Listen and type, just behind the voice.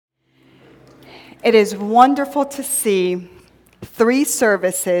It is wonderful to see 3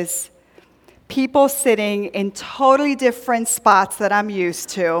 services, people sitting in totally different spots that I'm used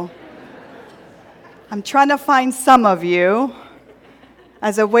to. I'm trying to find some of you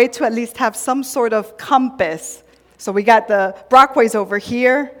as a way to at least have some sort of compass. So we got the Brockways over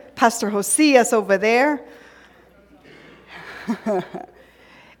here, Pastor Josias over there.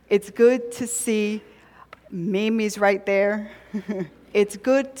 It's good to see Mimi's right there. It's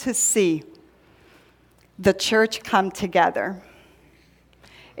good to see the church come together.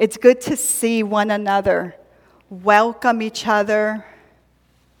 It's good to see one another, welcome each other,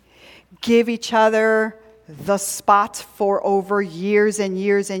 give each other the spot for over years and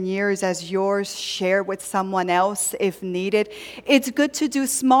years and years as yours, share with someone else if needed. It's good to do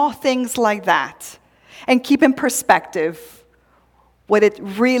small things like that and keep in perspective what it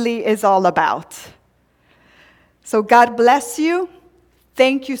really is all about. So God bless you.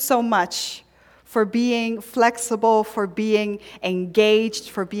 Thank you so much for being flexible, for being engaged,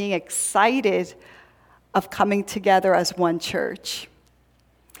 for being excited of coming together as one church.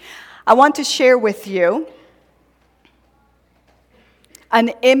 I want to share with you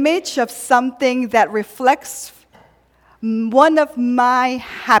an image of something that reflects one of my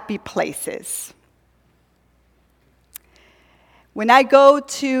happy places. When I go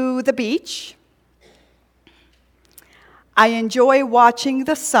to the beach, I enjoy watching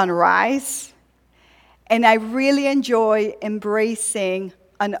the sunrise, and I really enjoy embracing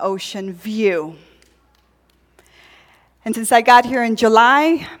an ocean view. And since I got here in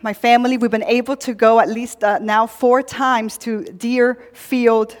July, my family, we've been able to go at least now 4 times to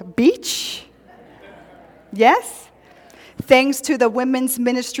Deerfield Beach. Yes? Thanks to the Women's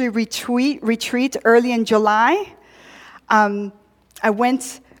Ministry retreat early in July. I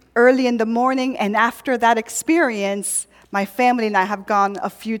went early in the morning, and after that experience, my family and I have gone a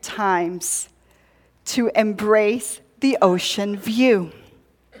few times to embrace the ocean view.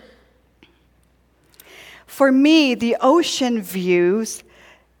 For me, the ocean views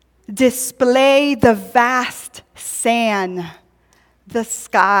display the vast sand, the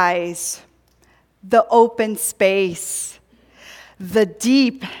skies, the open space, the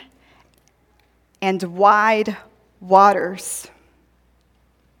deep and wide waters.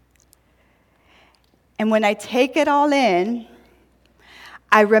 And when I take it all in,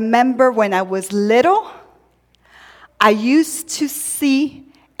 I remember when I was little, I used to see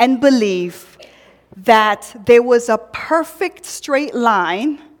and believe that there was a perfect straight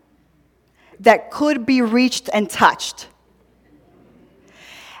line that could be reached and touched.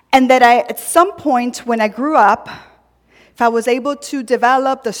 And that at some point when I grew up, if I was able to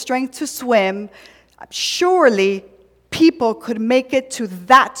develop the strength to swim, surely people could make it to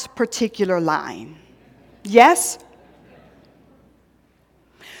that particular line. Yes?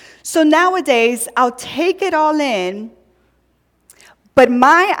 So nowadays, I'll take it all in, but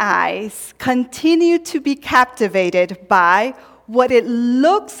my eyes continue to be captivated by what it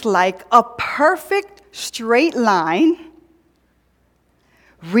looks like a perfect straight line,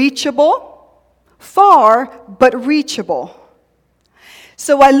 reachable, far, but reachable.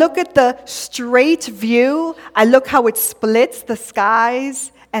 So I look at the straight view, I look how it splits the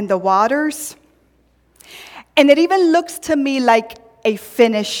skies and the waters, and it even looks to me like a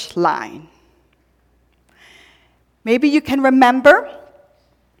finish line. Maybe you can remember,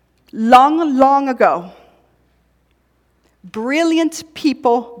 long, long ago, brilliant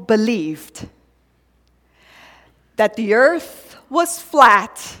people believed that the earth was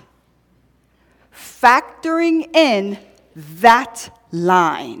flat, factoring in that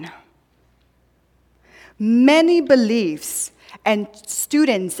line. Many beliefs and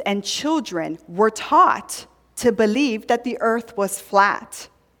students and children were taught to believe that the earth was flat.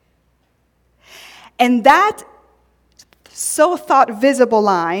 And that so thought visible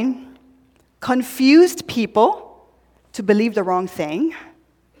line confused people to believe the wrong thing.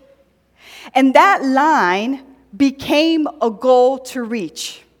 And that line became a goal to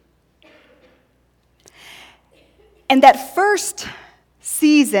reach. And that first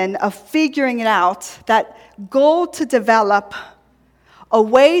season of figuring it out, that goal to develop a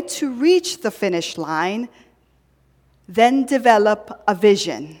way to reach the finish line, then develop a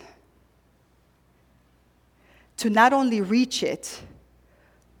vision to not only reach it,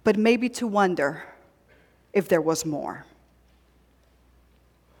 but maybe to wonder if there was more.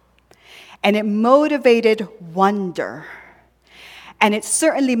 And it motivated wonder. And it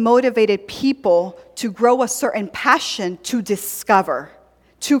certainly motivated people to grow a certain passion to discover,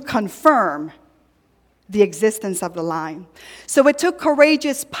 to confirm the existence of the line. So it took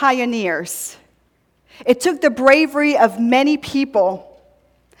courageous pioneers. It took the bravery of many people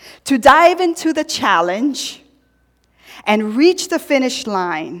to dive into the challenge and reach the finish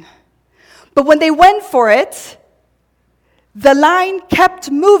line. But when they went for it, the line kept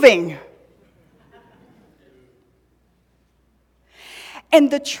moving.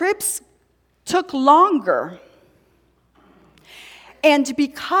 And the trips took longer. And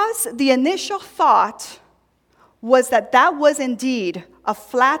because the initial thought was that that was indeed a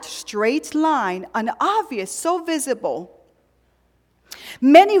flat, straight line, an obvious, so visible,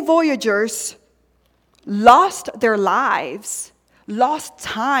 many voyagers lost their lives, lost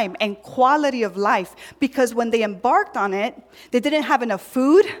time and quality of life, because when they embarked on it, they didn't have enough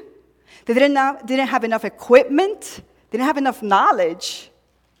food, they didn't have enough equipment, they didn't have enough knowledge,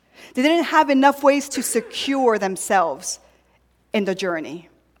 they didn't have enough ways to secure themselves in the journey.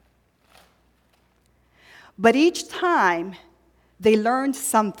 But each time, they learned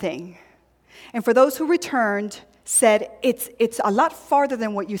something. And for those who returned, said, it's a lot farther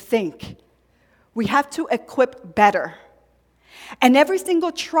than what you think. We have to equip better. And every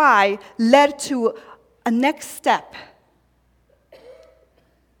single try led to a next step.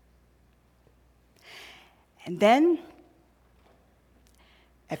 And then,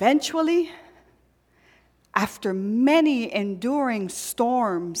 eventually, after many enduring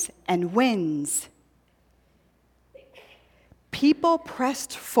storms and winds, people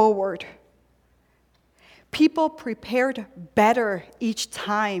pressed forward. People prepared better each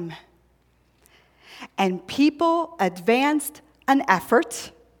time. And people advanced an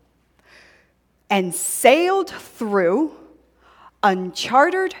effort and sailed through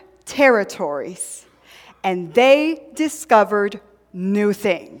uncharted territories. And they discovered new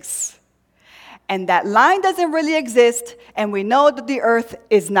things. And that line doesn't really exist, and we know that the earth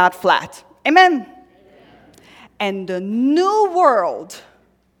is not flat. Amen? And the new world,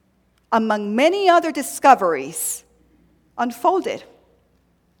 among many other discoveries, unfolded.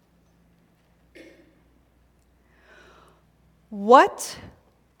 What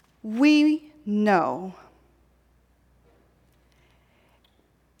we know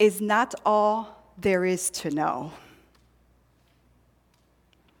is not all there is to know.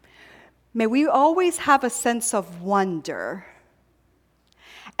 May we always have a sense of wonder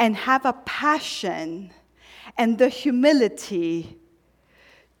and have a passion and the humility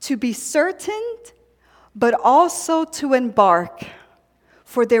to be certain, but also to embark,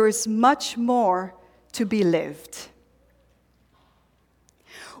 for there is much more to be lived.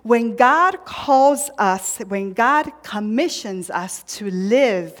 When God calls us, when God commissions us to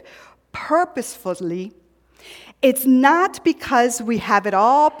live purposefully, it's not because we have it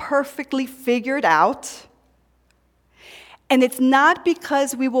all perfectly figured out, and it's not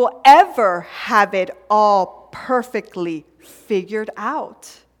because we will ever have it all perfectly figured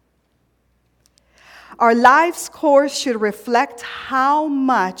out. Our life's course should reflect how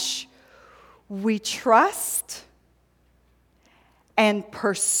much we trust and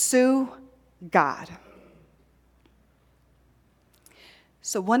pursue God.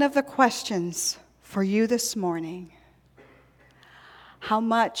 So one of the questions for you this morning, how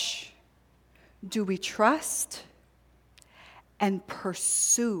much do we trust and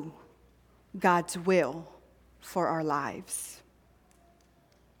pursue God's will for our lives?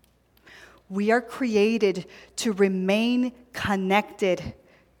 We are created to remain connected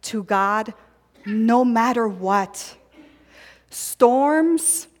to God no matter what.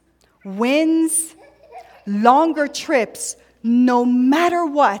 Storms, winds, longer trips, no matter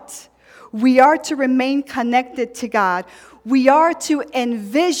what, we are to remain connected to God. We are to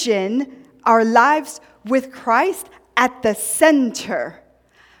envision our lives with Christ at the center.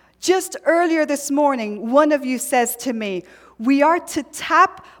 Just earlier this morning, one of you says to me, we are to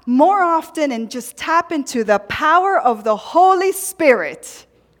tap more often and just tap into the power of the Holy Spirit.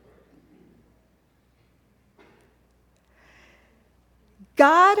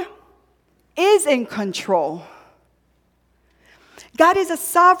 God is in control. God is a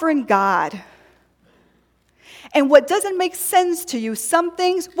sovereign God. And what doesn't make sense to you, some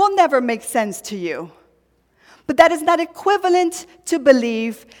things will never make sense to you. But that is not equivalent to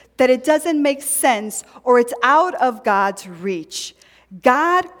believe that it doesn't make sense or it's out of God's reach.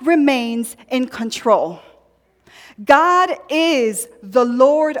 God remains in control. God is the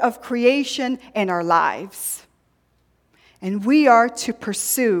Lord of creation in our lives. And we are to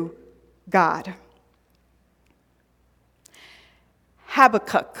pursue God.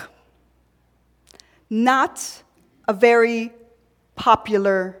 Habakkuk, not a very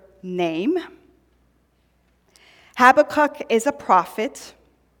popular name. Habakkuk is a prophet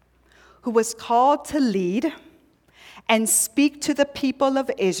who was called to lead and speak to the people of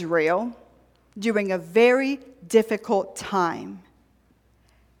Israel during a very difficult time.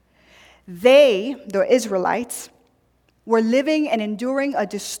 They, the Israelites, were living and enduring a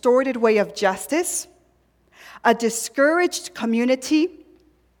distorted way of justice, a discouraged community,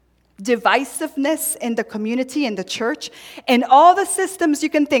 divisiveness in the community, in the church, and all the systems you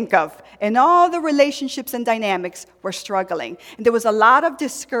can think of, and all the relationships and dynamics were struggling. And there was a lot of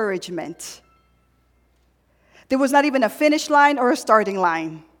discouragement. There was not even a finish line or a starting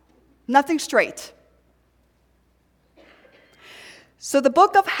line. Nothing straight. So the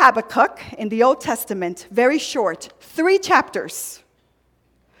book of Habakkuk in the Old Testament, very short, 3 chapters.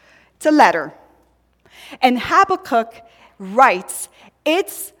 It's a letter. And Habakkuk writes,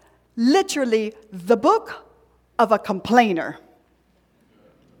 it's literally the book of a complainer.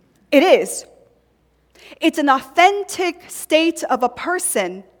 It is. It's an authentic state of a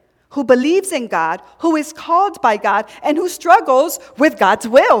person who believes in God, who is called by God, and who struggles with God's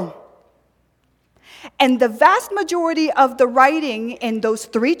will. And the vast majority of the writing in those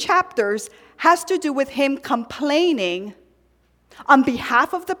 3 chapters has to do with him complaining on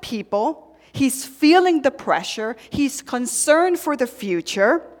behalf of the people. He's feeling the pressure. He's concerned for the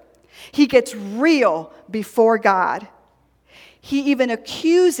future. He gets real before God. He even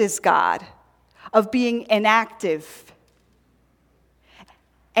accuses God of being inactive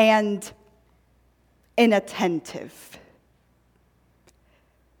and inattentive.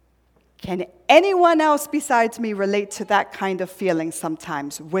 Can anyone else besides me relate to that kind of feeling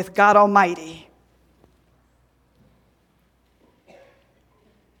sometimes with God Almighty?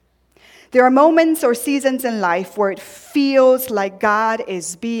 There are moments or seasons in life where it feels like God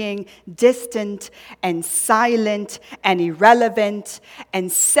is being distant and silent and irrelevant, and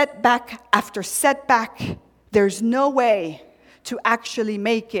setback after setback. There's no way to actually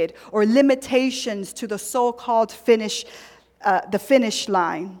make it, or limitations to the so-called the finish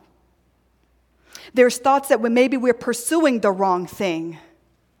line. There's thoughts that maybe we're pursuing the wrong thing.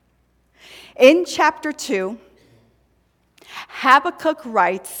 In chapter 2, Habakkuk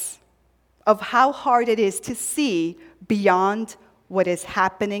writes of how hard it is to see beyond what is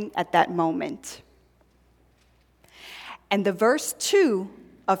happening at that moment. And the verse 2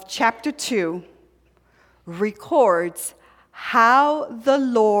 of chapter 2 records how the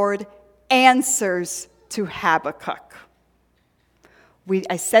Lord answers to Habakkuk.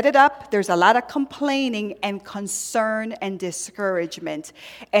 I set it up. There's a lot of complaining and concern and discouragement.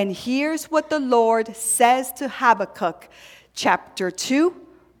 And here's what the Lord says to Habakkuk, chapter 2,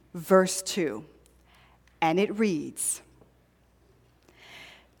 verse 2. And it reads,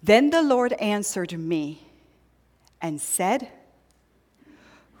 "Then the Lord answered me and said,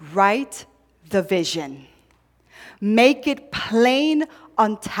 write the vision. Make it plain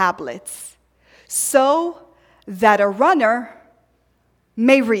on tablets, so that a runner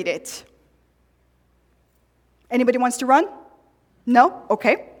may read it." Anybody wants to run? No?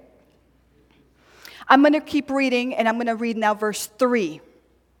 Okay. I'm going to keep reading, and I'm going to read now verse 3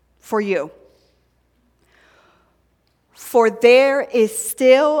 for you. "For there is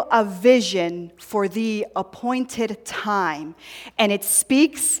still a vision for the appointed time, and it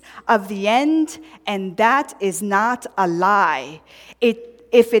speaks of the end, and that is not a lie.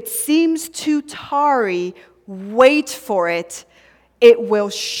 If it seems too tarry, wait for it. It will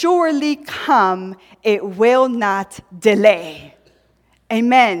surely come. It will not delay."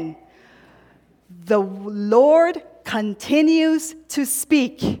 Amen. The Lord continues to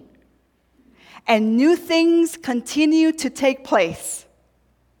speak, and new things continue to take place.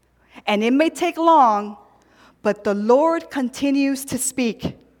 And it may take long, but the Lord continues to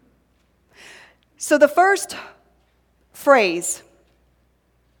speak. So the first phrase,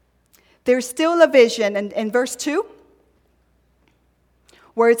 there's still a vision, and in verse 2,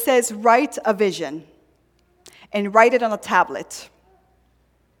 where it says, write a vision, and write it on a tablet.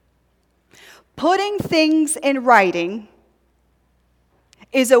 Putting things in writing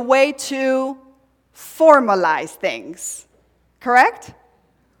is a way to formalize things, correct?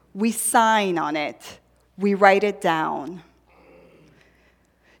 We sign on it. We write it down.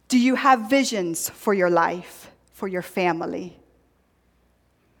 Do you have visions for your life, for your family?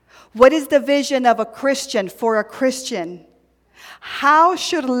 What is the vision of a Christian for a Christian? How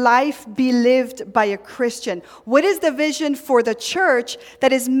should life be lived by a Christian? What is the vision for the church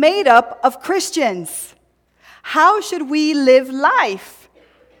that is made up of Christians? How should we live life?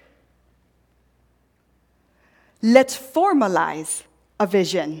 Let's formalize a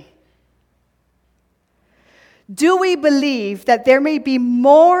vision. Do we believe that there may be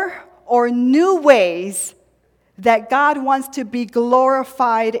more or new ways that God wants to be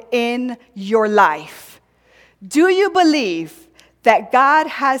glorified in your life? Do you believe that God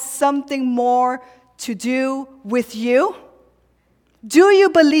has something more to do with you? Do you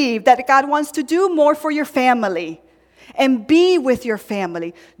believe that God wants to do more for your family and be with your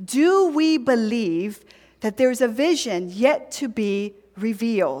family? Do we believe that there's a vision yet to be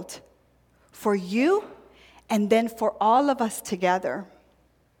revealed for you and then for all of us together?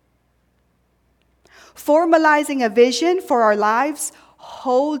 Formalizing a vision for our lives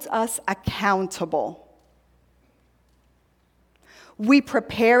holds us accountable. We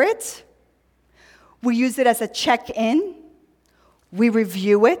prepare it. We use it as a check-in. We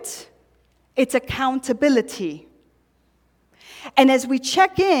review it. It's accountability. And as we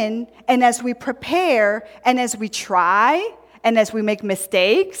check in, and as we prepare, and as we try, and as we make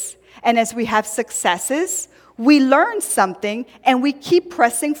mistakes, and as we have successes, we learn something, and we keep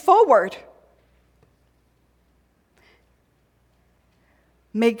pressing forward.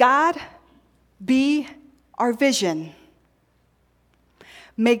 May God be our vision.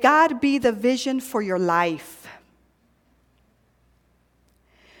 May God be the vision for your life.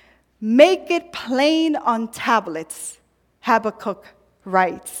 Make it plain on tablets, Habakkuk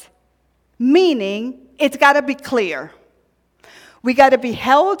writes, meaning it's got to be clear. We got to be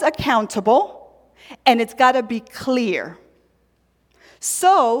held accountable, and it's got to be clear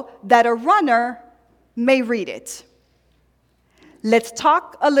so that a runner may read it. Let's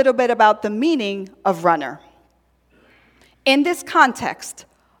talk a little bit about the meaning of runner. In this context,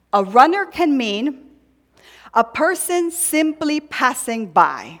 a runner can mean a person simply passing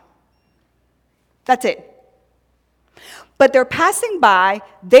by. That's it. But they're passing by,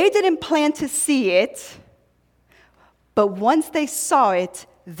 they didn't plan to see it, but once they saw it,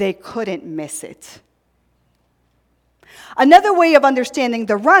 they couldn't miss it. Another way of understanding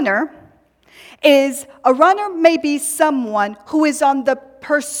the runner is a runner may be someone who is on the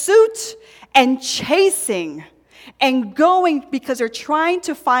pursuit and chasing and going because they're trying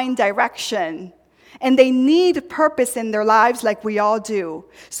to find direction. And they need purpose in their lives like we all do.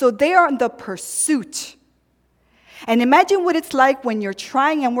 So they are on the pursuit. And imagine what it's like when you're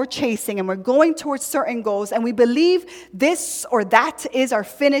trying and we're chasing and we're going towards certain goals and we believe this or that is our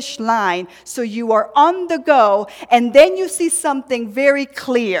finish line. So you are on the go and then you see something very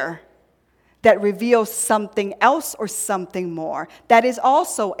clear that reveals something else or something more. That is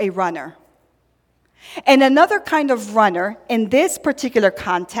also a runner. And another kind of runner in this particular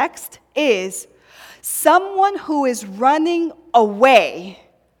context is someone who is running away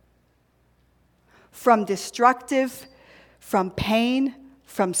from destructive, from pain,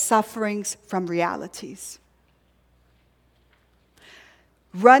 from sufferings, from realities.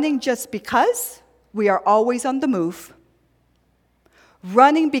 Running just because we are always on the move.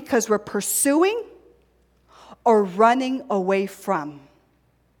 Running because we're pursuing, or running away from.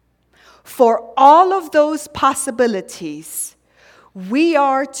 For all of those possibilities, we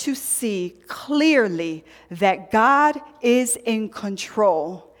are to see clearly that God is in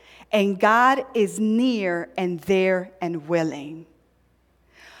control and God is near and there and willing.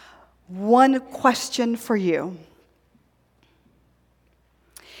 One question for you.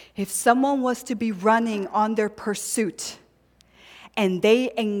 If someone was to be running on their pursuit and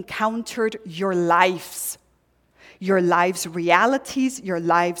they encountered your life's realities, your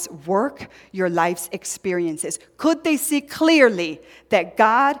life's work, your life's experiences, could they see clearly that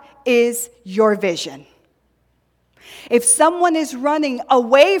God is your vision? If someone is running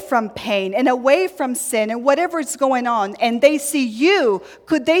away from pain and away from sin and whatever is going on, and they see you,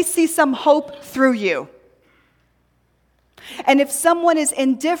 could they see some hope through you? And if someone is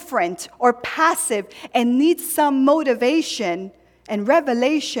indifferent or passive and needs some motivation and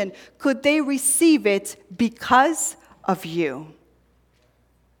revelation, could they receive it because of you?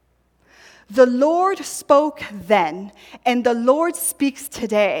 The Lord spoke then, and the Lord speaks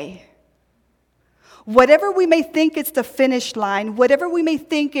today. Whatever we may think is the finish line, whatever we may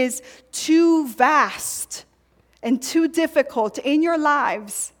think is too vast and too difficult in your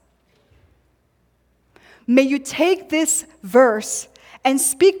lives, may you take this verse and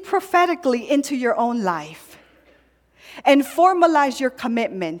speak prophetically into your own life and formalize your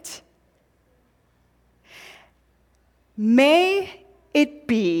commitment. May it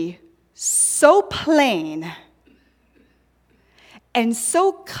be so plain and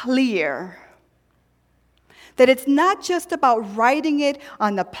so clear that it's not just about writing it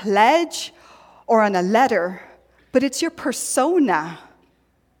on a pledge or on a letter, but it's your persona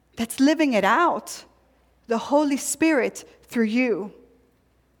that's living it out, the Holy Spirit through you.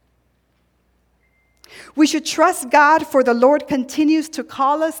 We should trust God, for the Lord continues to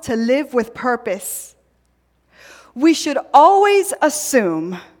call us to live with purpose. We should always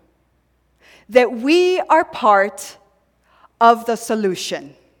assume that we are part of the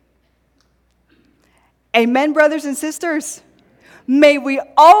solution. Amen, brothers and sisters? may we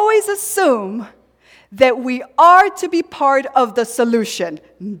always assume that we are to be part of the solution,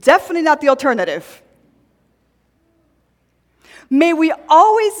 definitely not the alternative. May we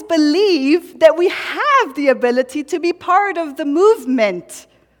always believe that we have the ability to be part of the movement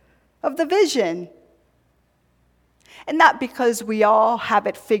of the vision. And not because we all have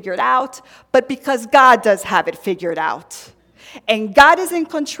it figured out, but because God does have it figured out. And God is in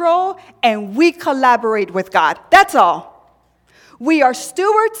control, and we collaborate with God. That's all. We are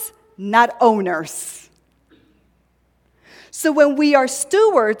stewards, not owners. So when we are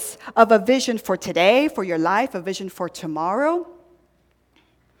stewards of a vision for today, for your life, a vision for tomorrow,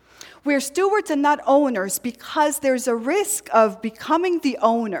 we're stewards and not owners because there's a risk of becoming the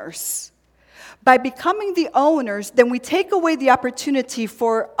owners. By becoming the owners, then we take away the opportunity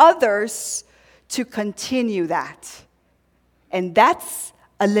for others to continue that. And that's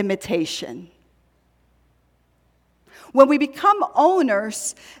a limitation. When we become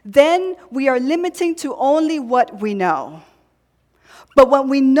owners, then we are limiting to only what we know. But when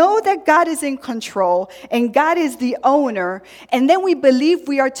we know that God is in control and God is the owner, and then we believe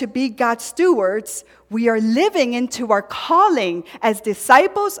we are to be God's stewards, we are living into our calling as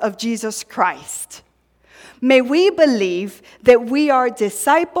disciples of Jesus Christ. May we believe that we are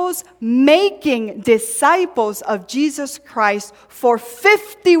disciples making disciples of Jesus Christ for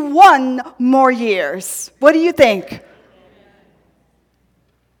 51 more years. What do you think?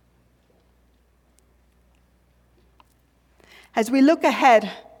 As we look ahead,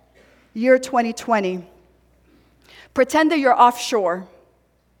 year 2020, pretend that you're offshore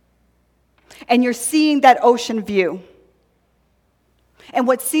and you're seeing that ocean view and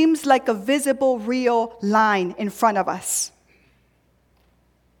what seems like a visible, real line in front of us.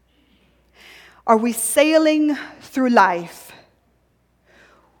 Are we sailing through life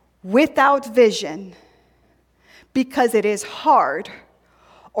without vision because it is hard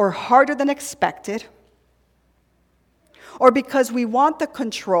or harder than expected? Or because we want the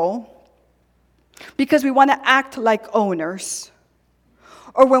control, because we want to act like owners,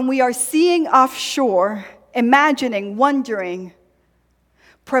 or when we are seeing offshore, imagining, wondering,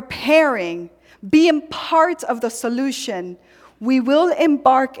 preparing, being part of the solution, we will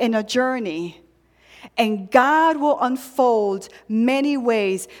embark in a journey, and God will unfold many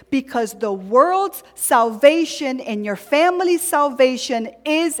ways because the world's salvation and your family's salvation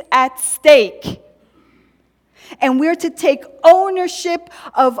is at stake. And we're to take ownership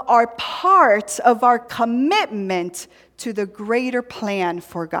of our part, of our commitment to the greater plan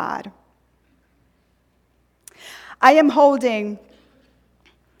for God. I am holding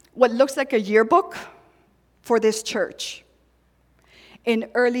what looks like a yearbook for this church in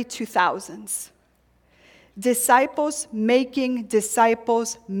early 2000s. Disciples making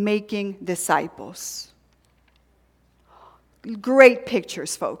disciples making disciples. Great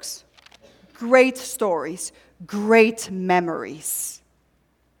pictures, folks. Great stories. Great memories.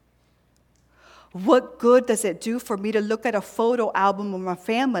 What good does it do for me to look at a photo album of my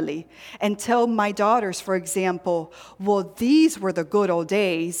family and tell my daughters, for example, well, these were the good old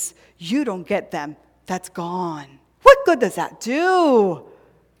days. You don't get them. That's gone. What good does that do?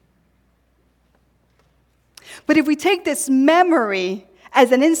 But if we take this memory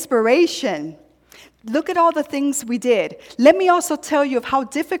as an inspiration, look at all the things we did. Let me also tell you of how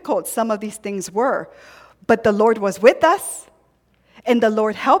difficult some of these things were. But the Lord was with us, and the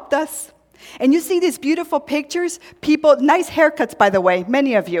Lord helped us. And you see these beautiful pictures, people, nice haircuts, by the way,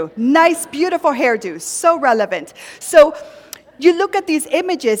 many of you. Nice, beautiful hairdos, so relevant. So you look at these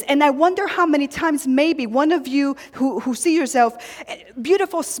images, and I wonder how many times maybe one of you who see yourself,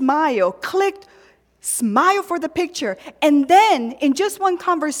 beautiful smile, clicked, smile for the picture. And then in just one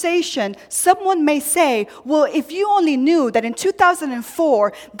conversation, someone may say, well, if you only knew that in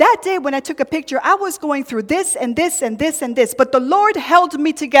 2004, that day when I took a picture, I was going through this and this and this and this. But the Lord held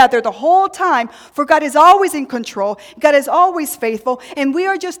me together the whole time, for God is always in control. God is always faithful. And we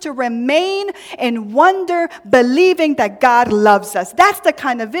are just to remain in wonder, believing that God loves us. That's the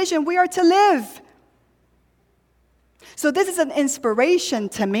kind of vision we are to live. So this is an inspiration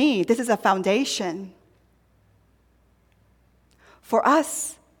to me. This is a foundation for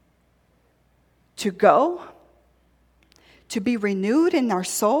us to go, to be renewed in our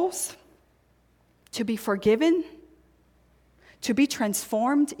souls, to be forgiven, to be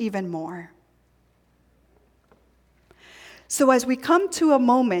transformed even more. So as we come to a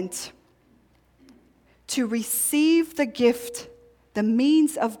moment to receive the gift, the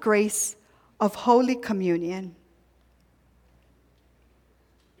means of grace of Holy Communion,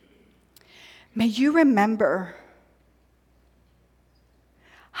 may you remember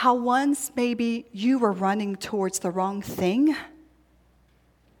how once maybe you were running towards the wrong thing,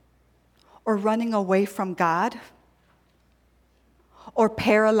 or running away from God, or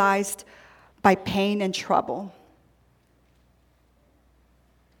paralyzed by pain and trouble.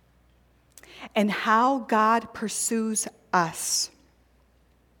 And how God pursues us.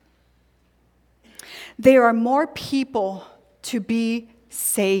 There are more people to be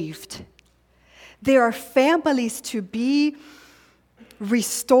saved. There are families to be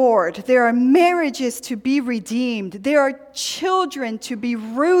restored. There are marriages to be redeemed. There are children to be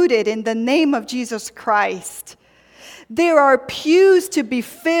rooted in the name of Jesus Christ. There are pews to be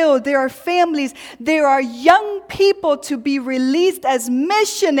filled. There are families. There are young people to be released as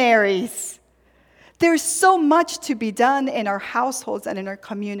missionaries. There's so much to be done in our households and in our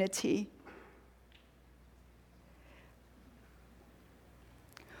community.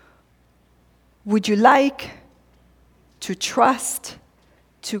 Would you like to trust,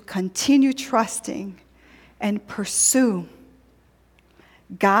 to continue trusting, and pursue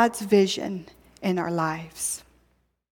God's vision in our lives?